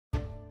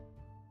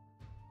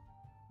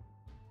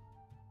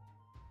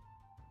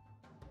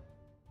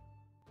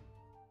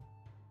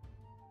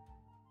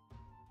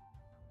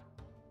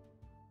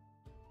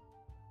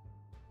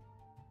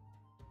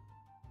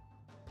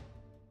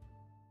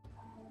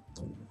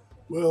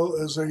Well,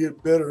 as I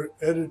get better at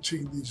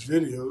editing these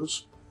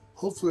videos,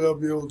 hopefully I'll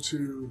be able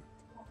to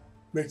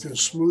make them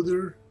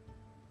smoother,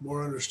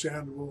 more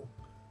understandable.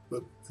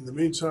 But in the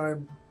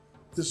meantime,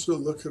 this is a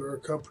look at our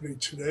company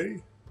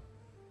today,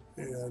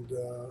 and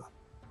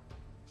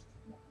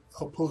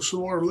I'll post some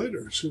more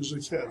later as soon as I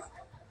can.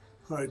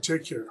 All right,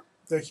 take care.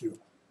 Thank you.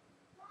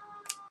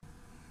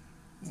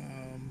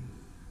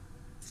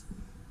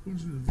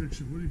 What's an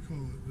eviction? What do you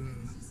call it?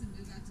 It's just a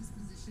move out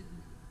disposition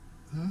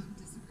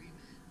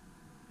disagreement.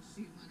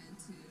 She wanted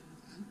to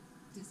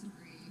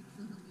disagree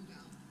for her move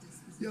out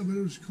disposition. Yeah, but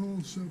it was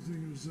called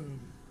something. It was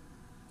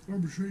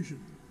arbitration.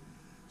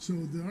 So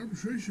the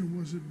arbitration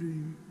wasn't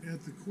being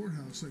at the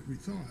courthouse like we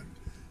thought.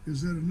 It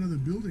was at another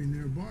building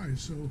nearby.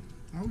 So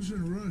I was in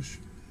a rush,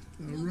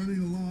 running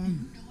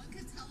along. No one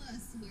could tell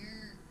us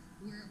where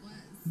it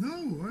was.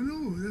 No, I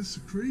know. That's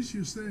the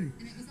craziest thing.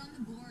 And it was on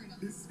the board.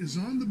 It's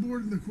on the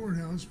board in the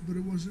courthouse, but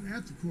it wasn't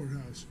at the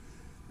courthouse.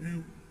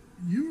 And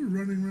you were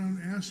running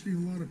around asking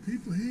a lot of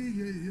people, hey,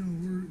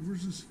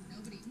 where's this?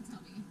 Nobody can tell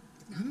me.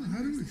 I don't know.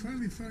 How did we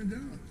finally find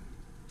out?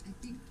 I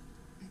think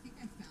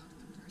I found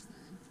one person,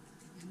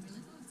 and we're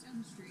like, oh, it's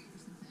down the street or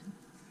something.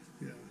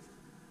 Yeah.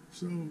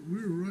 So we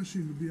were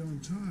rushing to be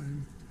on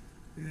time,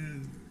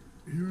 and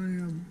here I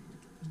am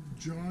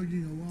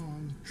jogging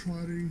along,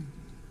 trotting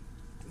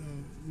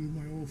with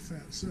my old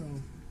fat self.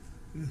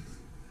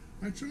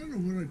 I don't know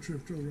what I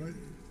tripped over.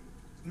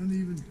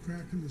 Uneven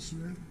crack in the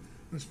cement.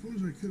 I suppose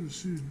I could have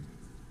sued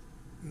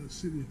the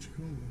city of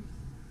Tacoma.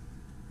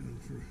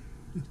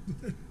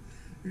 But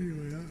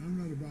anyway, I'm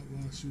not about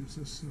lawsuits.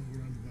 That's not what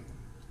I'm about.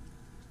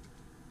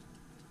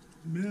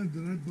 Man,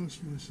 did I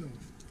bust myself.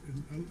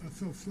 And I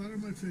fell flat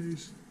on my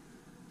face,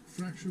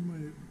 fractured my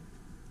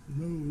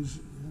nose.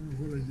 I don't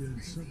know what I did.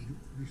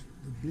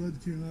 The blood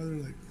came out of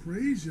there like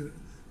crazy.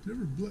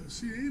 Never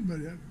see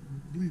anybody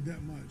bleed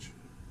that much.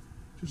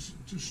 Just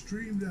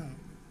streamed out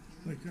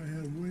like I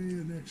had way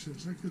in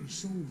excess. I could have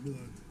sold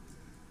blood.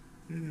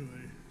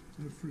 Anyway,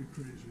 that's pretty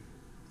crazy.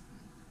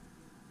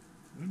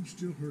 I'm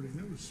still hurting.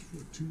 That was,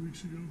 what, 2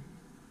 weeks ago? A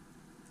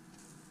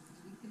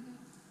week ago?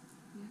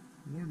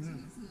 Yeah. More than 2 that.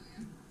 weeks ago,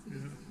 yeah. 2 weeks Yeah.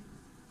 ago.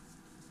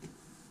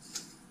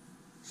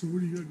 So what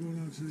do you got going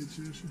on today,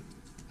 Tisha?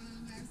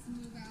 I have some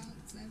move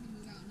outs. I have a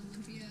move out in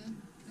Olympia.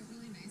 A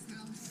really nice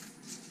house.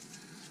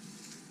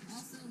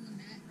 Also,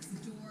 Lynette's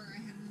door. I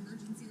had an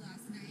emergency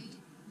last night.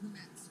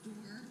 Lynette's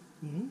door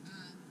Oh?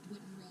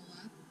 wouldn't roll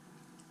up.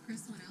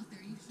 Chris went out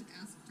there. You should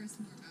ask Chris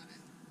more about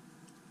it.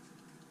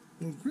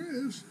 Oh,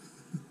 Chris.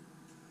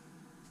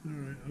 All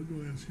right, I'll go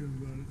ask him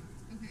about it.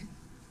 Okay.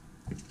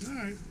 All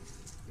right.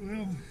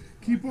 Well,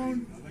 keep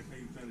on. I like how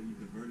you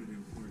diverted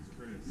him towards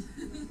Chris.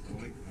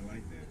 I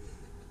like that.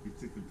 You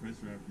took the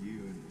pressure off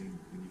you and you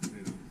put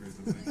it on Chris.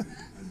 I like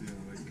that.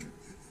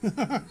 I like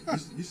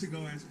that. You should go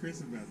ask Chris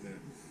about that.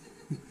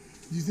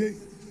 Do you think,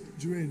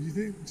 Joanne, do you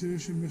think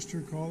Tisha missed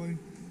her calling?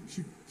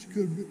 She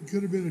could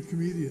have been a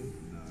comedian.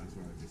 No, that's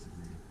why I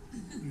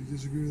disagree. You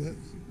disagree with that?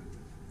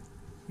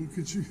 Well,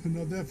 could she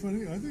not that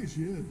funny? I think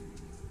she is.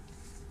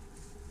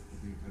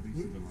 I think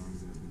she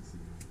belongs at BCO.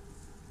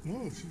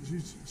 No,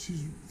 she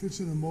fits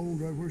in the mold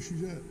right where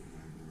she's at.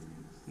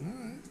 All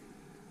right.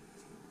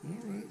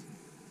 All right.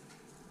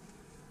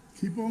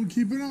 Keep on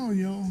keeping on,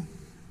 y'all.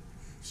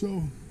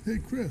 So, hey,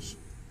 Chris,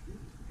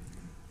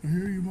 I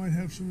hear you might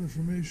have some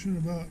information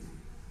about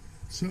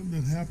something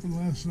that happened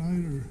last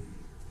night, or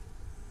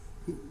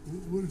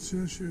what it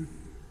says you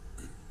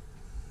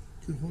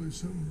could hold you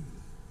something.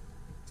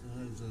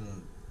 It was one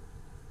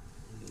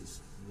of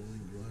those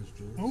rolling garage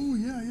doors. Oh,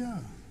 yeah.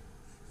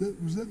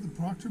 Was that the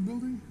Proctor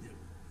building?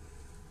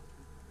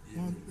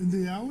 Yeah. In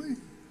the alley?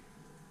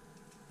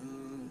 Uh,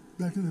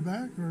 Back in the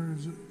back? Or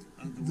is it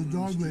the one on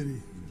dog street.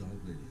 lady? The dog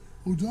lady.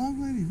 Oh, dog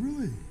lady,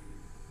 really?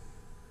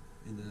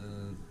 And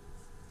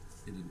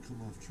it had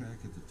come off track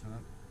at the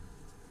top.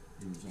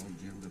 It was all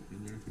jammed up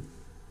in there.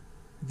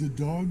 The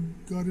dog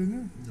got in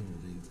there? No,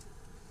 they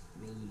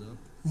rolled it up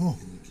Oh,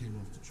 and it came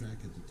off the track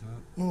at the top.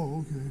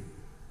 oh, okay.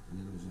 And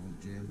then it was all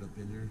jammed up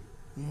in there.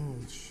 Oh,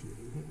 shit.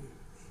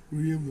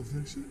 Were you able to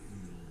fix it?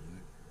 No,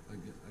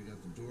 I got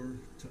the door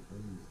to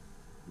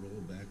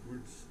unroll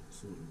backwards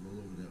so it would roll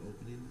over that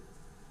opening.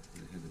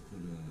 I had to put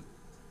a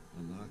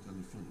lock on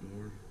the front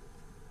door.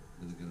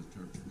 Then I got a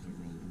tarp to cover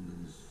all the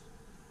windows.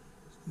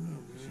 Oh,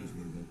 She was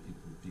man. worried about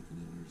people peeking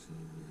in there, so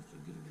we have to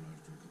get a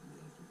garage door company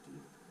out there to do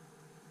it.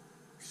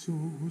 So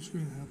what's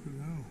going to happen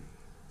now?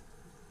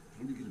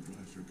 Probably get a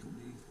garage door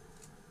company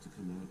to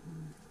come out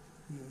and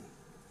Yeah.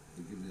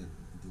 give that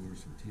door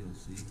some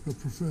TLC. A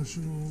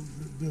professional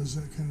that does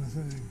that kind of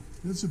thing.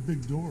 That's a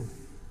big door.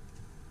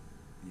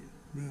 Yeah.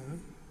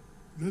 Man,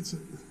 that's a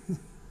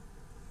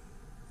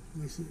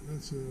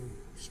that's a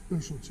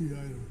specialty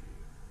item.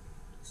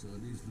 So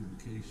it needs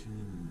lubrication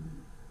and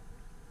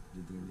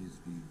the door needs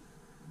to be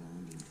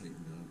bonded and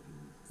tightened up.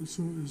 And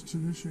So is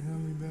Tanisha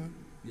handling that?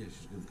 yeah,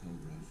 she's going to call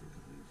the garage door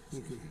company. She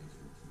said Okay. she has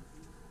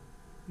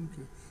one.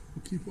 Okay.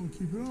 Well, keep on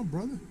keeping on,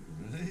 brother.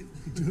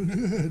 Right? Doing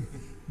good.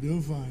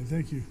 Doing fine.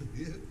 Thank you.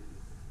 Yeah.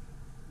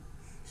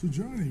 So,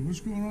 Johnny, what's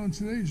going on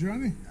today,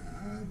 Johnny?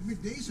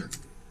 McDaser.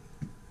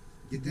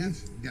 Get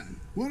that done.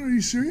 What, are you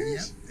Yep,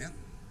 serious? yep.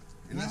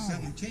 Unless Wow.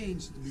 something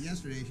changed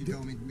yesterday, she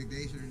told me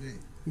McDaser today.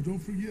 Well, don't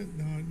forget,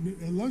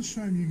 at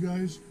lunchtime, you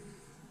guys,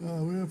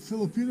 we have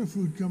Filipino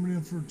food coming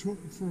in for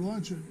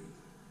lunch at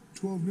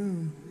 12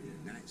 noon.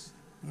 Nice.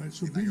 All right,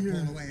 so If be I can here.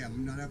 pull away,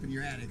 I'm not up in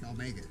your attic, I'll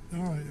make it.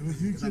 All right,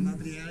 if you If I'm can, up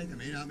in the attic, I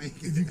may not make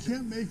it. if you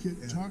can't make it,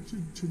 Yeah. talk to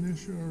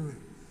Tanisha or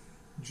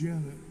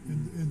Janet,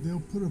 and they'll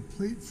put a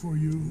plate for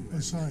you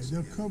that's aside. nice,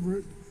 They'll yeah. cover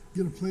it,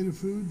 get a plate of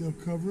food, they'll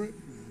cover it,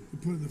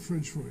 and put it in the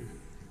fridge for you.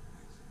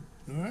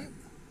 All right?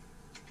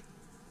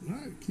 All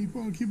right, keep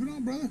it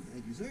on, brother.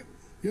 Thank you, sir.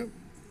 Yep.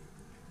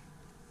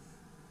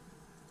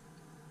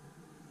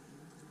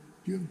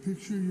 Do you have a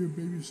picture of your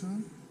baby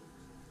son?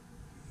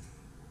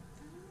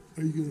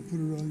 Are you gonna put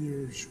it on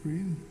your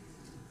screen?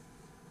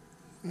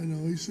 I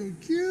know, he's so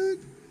cute.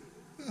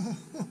 Oh,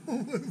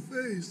 what a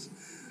face.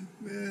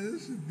 Man,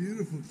 this is a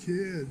beautiful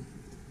kid.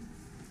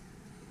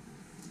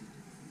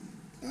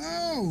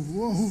 Oh,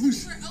 whoa.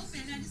 who's- We're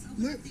open. I just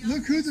opened up the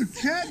Look who the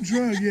cat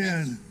drug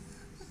in.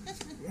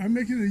 I'm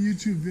making a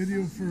YouTube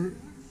video for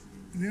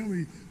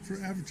Naomi for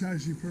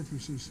advertising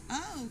purposes.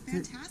 Oh, for-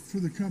 fantastic. For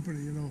the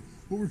company, you know.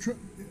 What we're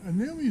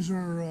Naomi's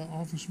our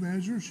office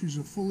manager. She's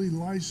a fully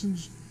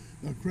licensed,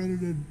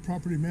 accredited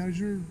property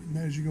manager,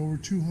 managing over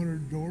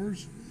 200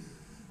 doors.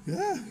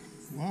 Yeah,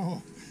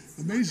 wow,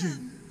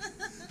 amazing.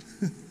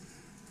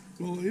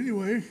 Well,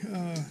 anyway,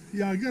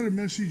 yeah, I got a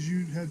message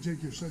you had to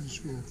take your son to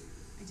school.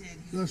 I did.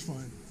 That's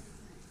fine.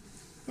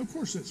 Of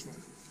course, that's fine.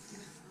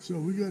 So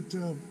we got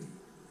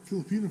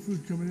Filipino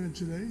food coming in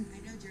today. I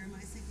know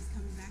Jeremiah said he's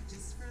coming back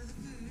just for the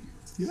food.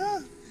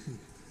 Yeah.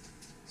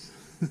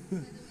 By the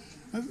way,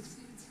 I'm I've- just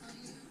going to tell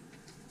you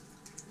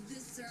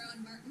this Sir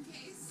on Martin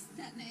case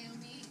that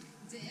Naomi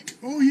did.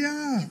 Oh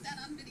yeah. Get that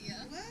on video.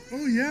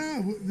 Oh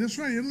yeah. That's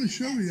right. Emily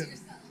showed me To that.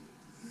 yourself.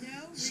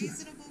 No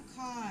reasonable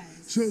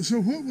cause.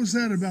 So what was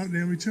that about,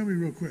 Naomi? Tell me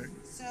real quick.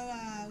 So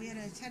we had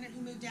a tenant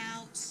who moved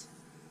out,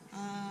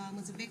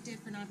 was evicted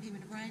for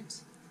non-payment of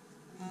rent,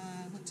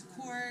 went to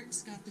court,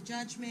 got the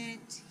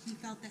judgment. He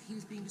felt that he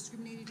was being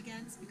discriminated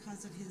against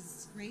because of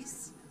his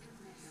race,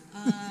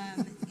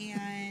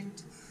 and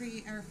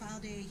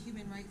filed a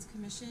Human Rights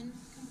Commission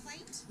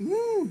complaint.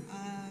 Woo.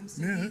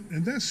 So Man,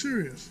 and that's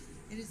serious.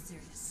 it is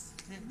serious.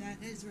 That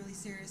is really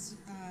serious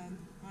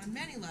on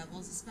many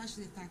levels,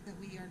 especially the fact that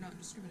we are not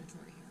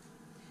discriminatory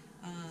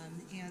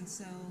here. And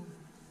so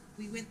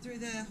we went through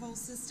the whole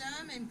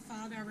system and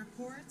filed our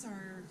reports,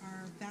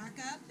 our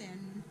backup,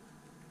 and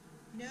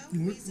no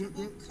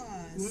reasonable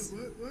cause.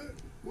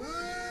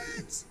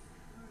 What?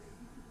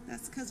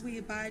 That's because we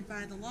abide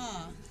by the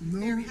law. No.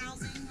 Fair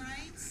housing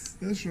rights?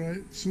 That's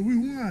right. So we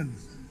won.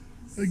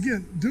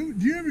 Again, do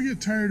you ever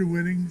get tired of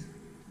winning?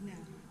 No.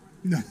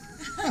 No.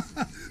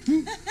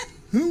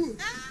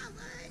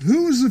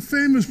 Who was the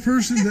famous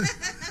person that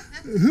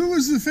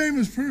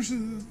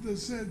that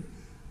said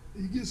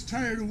he gets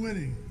tired of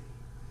winning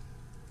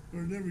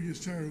or never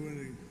gets tired of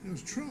winning? It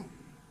was Trump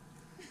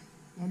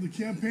on the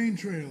campaign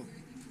trail.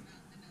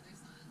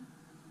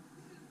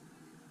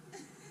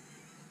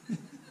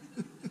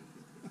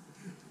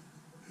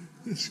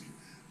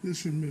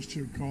 This one missed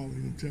her calling,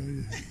 I'm telling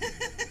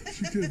you.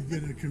 She could have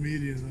been a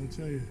comedian, I'll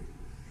tell you.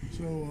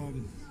 So,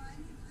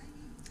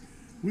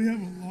 we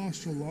haven't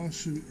lost a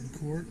lawsuit in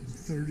court in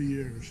 30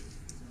 years.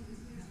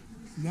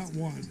 Not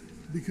one.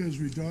 Because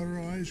we dot our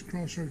I's,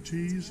 cross our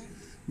T's,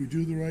 we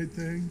do the right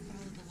thing,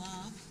 Follow the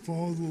law.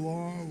 follow the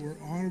law, we're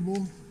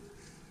honorable,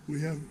 we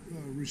have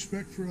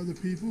respect for other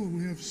people, and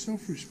we have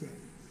self-respect.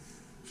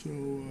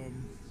 So,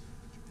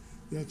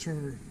 that's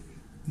our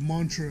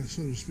mantra,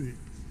 so to speak.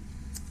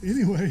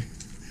 Anyway,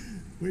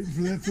 waiting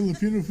for that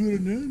Filipino food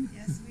at noon?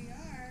 Yes, we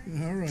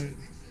are. All right. She'll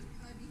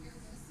probably be here a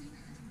little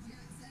sooner.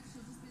 Janet said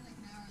she'll just be like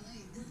an hour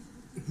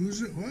late.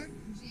 Who's it? What?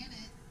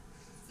 Janet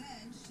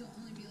said she'll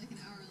only be like an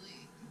hour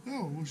late.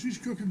 Oh, well, she's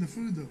cooking the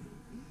food, though.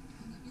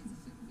 That means the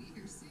food will be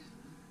here soon.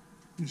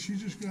 And she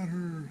just got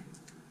her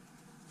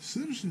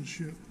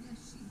citizenship.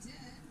 Yes, she did.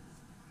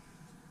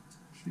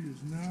 She is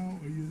now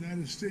a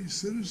United States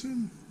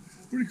citizen.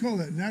 What do you call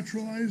that?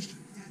 Naturalized?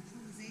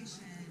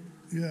 Naturalization.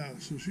 Yeah,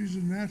 so she's a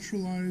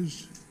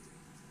naturalized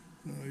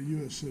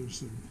U.S.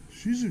 citizen.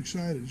 She's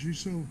excited.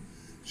 She's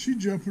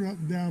jumping up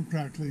and down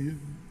practically,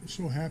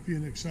 so happy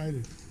and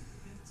excited.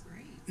 That's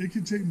great. It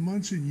can take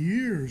months and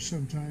years It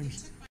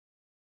sometimes. took